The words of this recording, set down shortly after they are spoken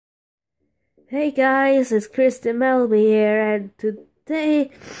Hey guys, it's Kristen Melby here, and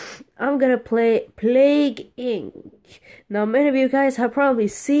today I'm gonna play Plague Inc. Now, many of you guys have probably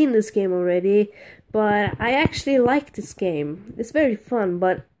seen this game already, but I actually like this game. It's very fun,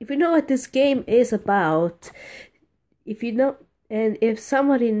 but if you know what this game is about, if you know, and if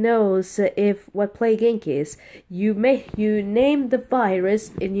somebody knows if what Plague Inc. is, you name the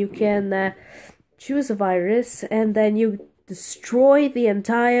virus, and you can choose a virus, and then you destroy the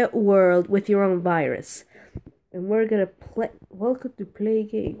entire world with your own virus. And we're gonna play. Welcome to Play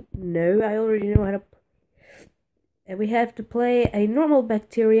Game. No, I already know how to. And we have to play a normal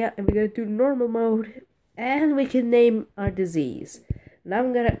bacteria, and we're gonna do normal mode, and we can name our disease. Now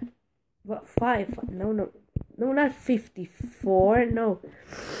I'm gonna. What, five? No, no. No, not 54. No.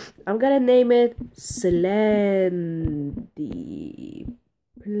 I'm gonna name it Slendy.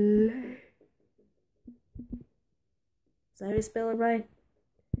 Play. Is that how you spell it right?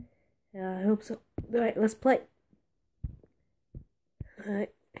 Yeah, I hope so. Alright, let's play.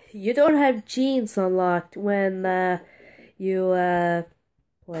 You don't have genes unlocked when you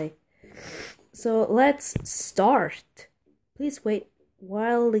play. So let's start. Please wait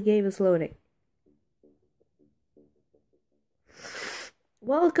while the game is loading.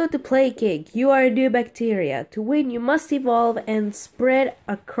 Welcome to Plague Inc. You are a new bacteria. To win, you must evolve and spread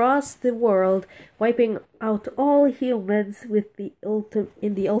across the world, wiping out all humans with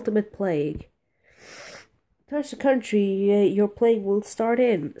in the ultimate plague. Touch the country your plague will start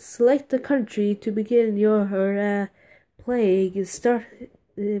in. Select the country to begin your plague. Start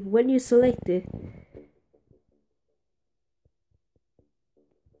when you select it.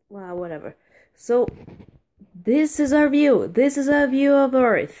 Wow, whatever. So this is our view. This is our view of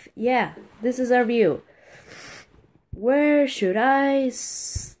Earth. Yeah, this is our view. Where should I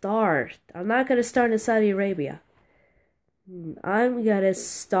start? I'm not gonna start in Saudi Arabia. I'm gonna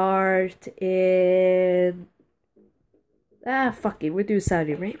start in. Fuck it, we do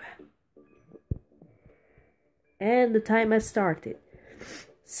Saudi Arabia. And the time has started.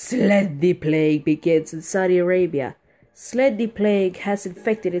 Sleddy plague begins in Saudi Arabia. Sleddy plague has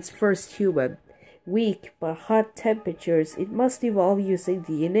infected its first human. Weak but hot temperatures, it must evolve using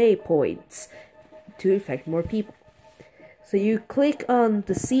DNA points to infect more people. So you click on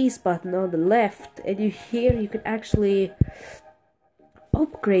the seize button on the left, and you can actually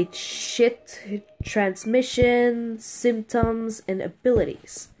upgrade shit, transmission, symptoms, and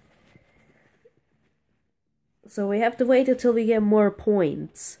abilities. So we have to wait until we get more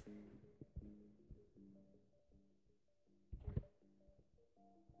points.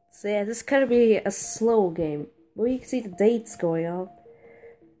 So yeah, this is gonna be a slow game. But you can see the dates going on.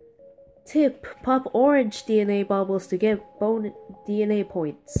 Tip, pop orange DNA bubbles to get bonus DNA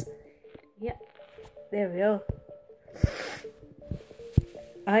points. Yeah, there we go.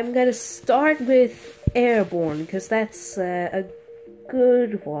 I'm gonna start with Airborne, because that's a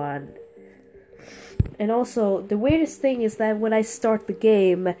good one. And also, the weirdest thing is that when I start the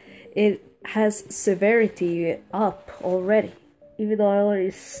game, it has severity up already. Even though I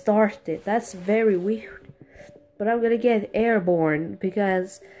already started. That's very weird. But I'm gonna get Airborne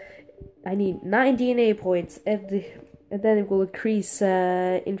because I need 9 DNA points, and then it will increase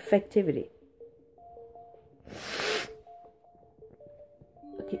infectivity.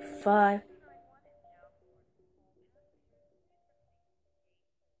 Okay, 5.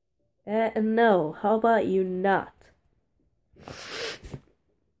 No. How about you not?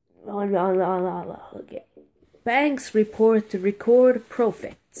 Okay. Banks report to record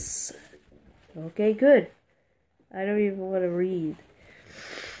profits. Okay, good. I don't even want to read.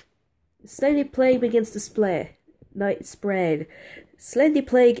 Slendy plague begins to spread. Slendy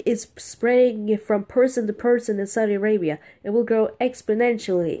plague is spreading from person to person in Saudi Arabia. It will grow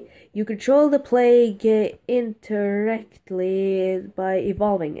exponentially. You control the plague indirectly by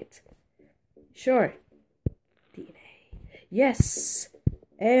evolving it. Sure. DNA. Yes.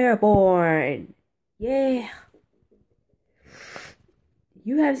 Airborne. Yeah.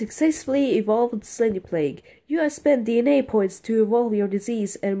 You have successfully evolved Slendy Plague. You have spent DNA points to evolve your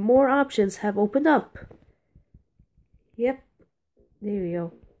disease, and more options have opened up. Yep, there we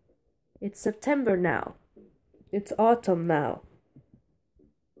go. It's September now. It's autumn now.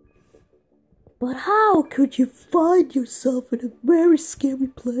 But how could you find yourself in a very scary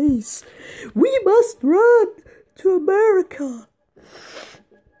place? We must run to America.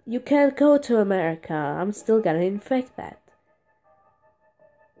 You can't go to America. I'm still gonna infect that.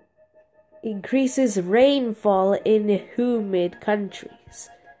 Increases rainfall in humid countries.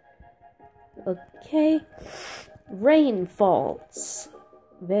 Okay. Rainfalls.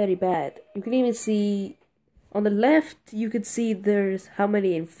 Very bad. You can even see On the left, you can see there's how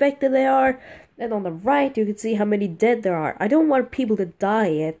many infected there are, and on the right, you can see how many dead there are. I don't want people to die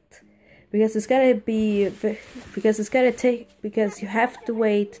yet, because it's gotta be, because you have to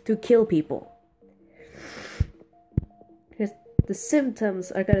wait to kill people. Because the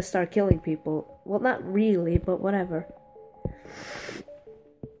symptoms are gonna start killing people. Well, not really, but whatever.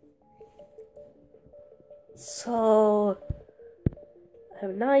 So, I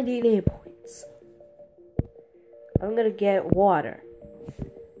have 98 points. I'm gonna get water.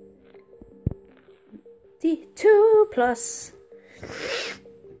 D2 plus.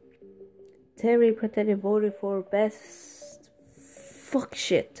 Terry pretended voted for best fuck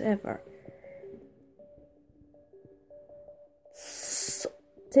shit ever.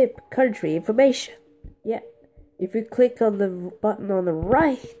 Tip country information. Yeah. If you click on the button on the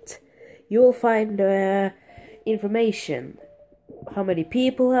right, you will find information. How many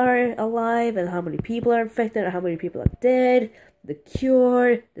people are alive and how many people are infected and how many people are dead, the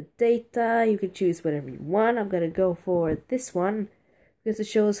cure, the data. You can choose whatever you want. I'm gonna go for this one because it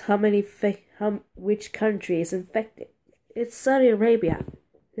shows which country is infected. It's Saudi Arabia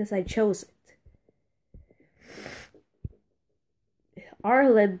because I chose it.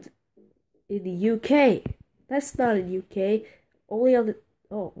 Ireland in the UK. That's not in UK. Only on the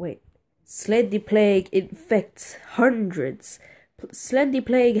Slendy plague infects hundreds. Slendy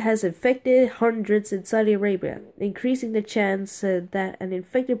plague has infected hundreds in Saudi Arabia, increasing the chance that an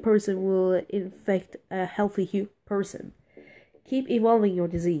infected person will infect a healthy person. Keep evolving your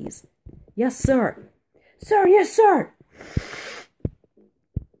disease. Yes, sir. Sir, yes, sir.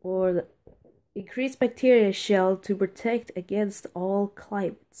 Or the increased bacteria shell to protect against all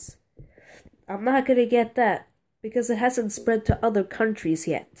climates. I'm not gonna get that because it hasn't spread to other countries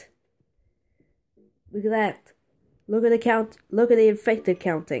yet. Look at that. Look at the count. Look at the infected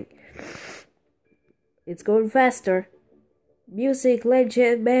counting. It's going faster. Music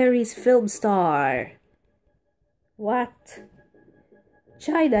legend marries film star. What?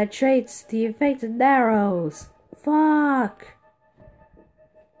 China trades the infected narrows. Fuck.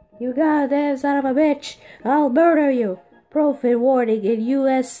 You goddamn son of a bitch. I'll murder you. Profit warning in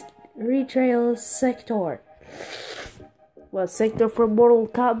U.S. retail sector. What sector for Mortal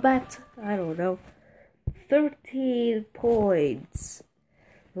Kombat? I don't know. 13 points.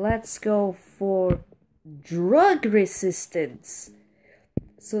 Let's go for drug resistance.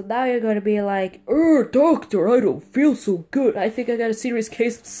 So now you're gonna be like, doctor, I don't feel so good. I think I got a serious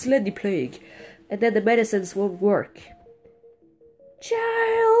case of Slendy plague. And then the medicines won't work.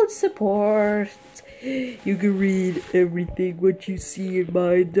 Child support. You can read everything what you see in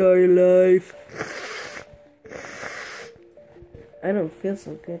my entire life. I don't feel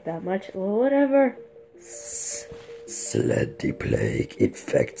so good that much. Well, whatever. Slendy plague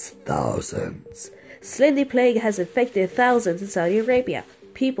infects thousands. Slendy plague has infected thousands in Saudi Arabia.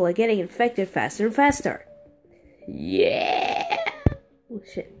 People are getting infected faster and faster. Yeah! Oh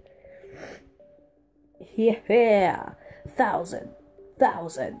shit. Yeah! Thousand.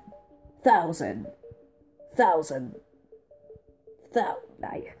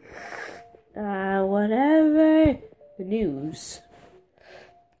 Whatever. The news.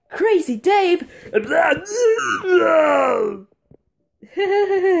 Crazy Dave!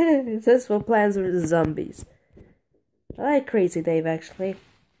 Successful plans with the zombies. I like Crazy Dave actually.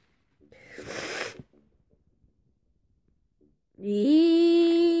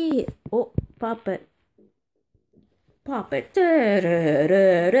 Oh, pop it.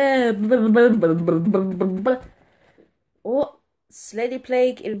 Oh, Slendy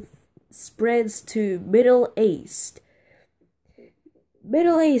plague spreads to Middle East.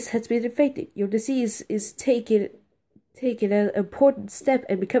 Middle East has been infected. Your disease is taking an important step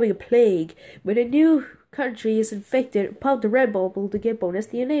and becoming a plague. When a new country is infected, pop the red bubble to get bonus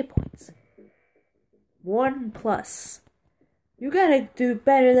DNA points. 1+. You gotta do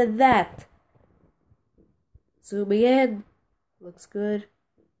better than that. Zooming in. Looks good.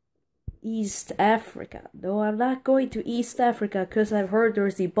 East Africa. No, I'm not going to East Africa because I've heard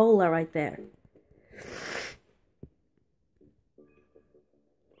there's Ebola right there.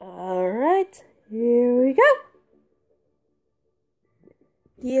 Alright, here we go.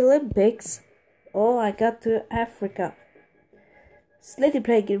 The Olympics. Oh, I got to Africa. Slendy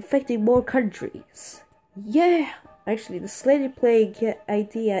plague infecting more countries. Yeah! Actually, the Slendy plague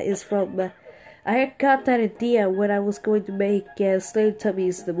idea is from... I got that idea when I was going to make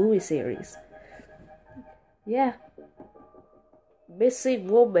Teletubbies the movie series. Yeah. Missing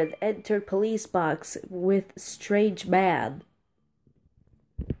woman entered police box with strange man.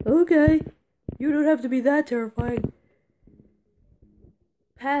 Okay, you don't have to be that terrifying.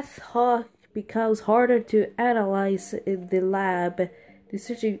 becomes harder to analyze in the lab,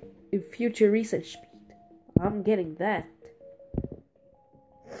 researching in future research speed. I'm getting that.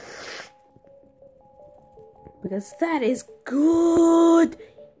 Because that is good.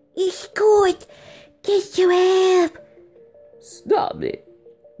 It's good. Get some help. Stop it.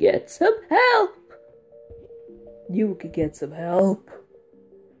 Get some help. You can get some help.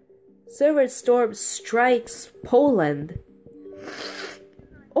 Server storm strikes Poland.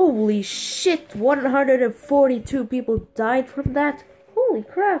 Holy shit, 142 people died from that? Holy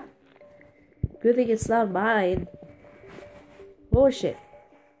crap. Good thing it's not mine. Oh shit.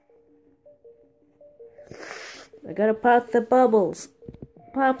 I gotta pop the bubbles.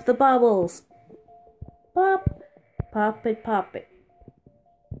 Pop the bubbles. Pop. Pop it, pop it.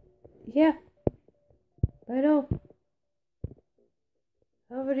 Yeah. I know.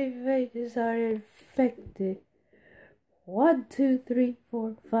 How many faces are infected? 1, 2, 3,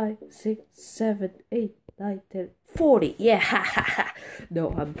 4, 5, 6, 7, 8, 9, 10, 40. Yeah, ha ha ha.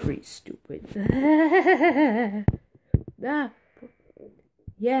 No, I'm pretty stupid. Nah.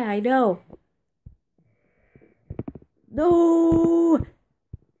 Yeah, I know. No.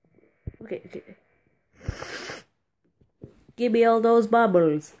 Okay. Give me all those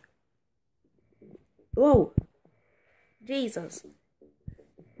bubbles. Whoa. Jesus.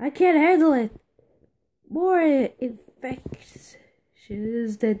 I can't handle it. More infections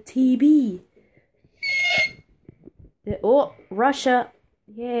than TB. Oh, Russia.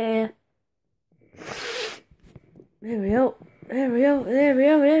 Yeah. There we go.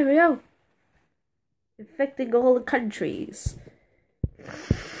 Infecting all the countries.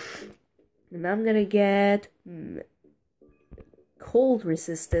 And I'm gonna get cold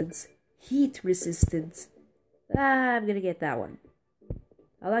resistance, heat resistance. I'm gonna get that one.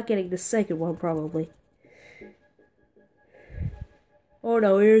 I'm not getting the second one, probably. Oh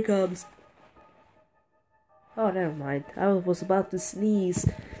no, here it comes. Oh, never mind. I was about to sneeze.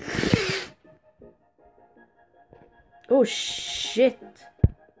 Oh shit.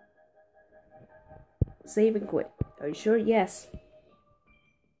 Save and quit. Are you sure? Yes.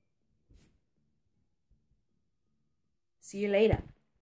 See you later.